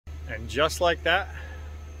And just like that,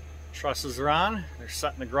 trusses are on. They're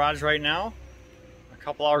set in the garage right now. A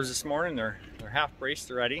couple hours this morning, they're half braced,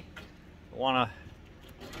 they're ready. I want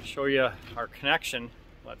to show you our connection.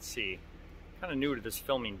 Let's see, kind of new to this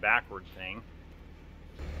filming backward thing.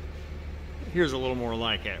 Here's a little more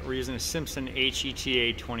like it. We're using a Simpson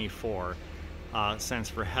HETA 24, stands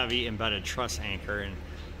for heavy embedded truss anchor, and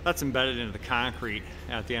that's embedded into the concrete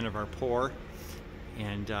at the end of our pour.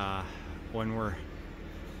 And when we're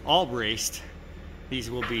all braced, these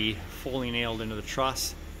will be fully nailed into the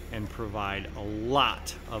truss and provide a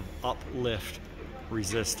lot of uplift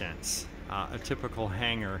resistance. A typical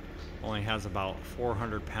hanger only has about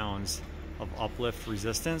 400 pounds of uplift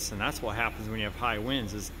resistance, and that's what happens when you have high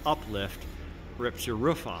winds, is uplift rips your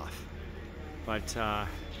roof off. But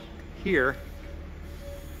here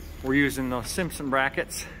we're using those Simpson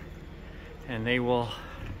brackets, and they will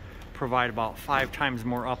provide about 5 times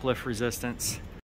more uplift resistance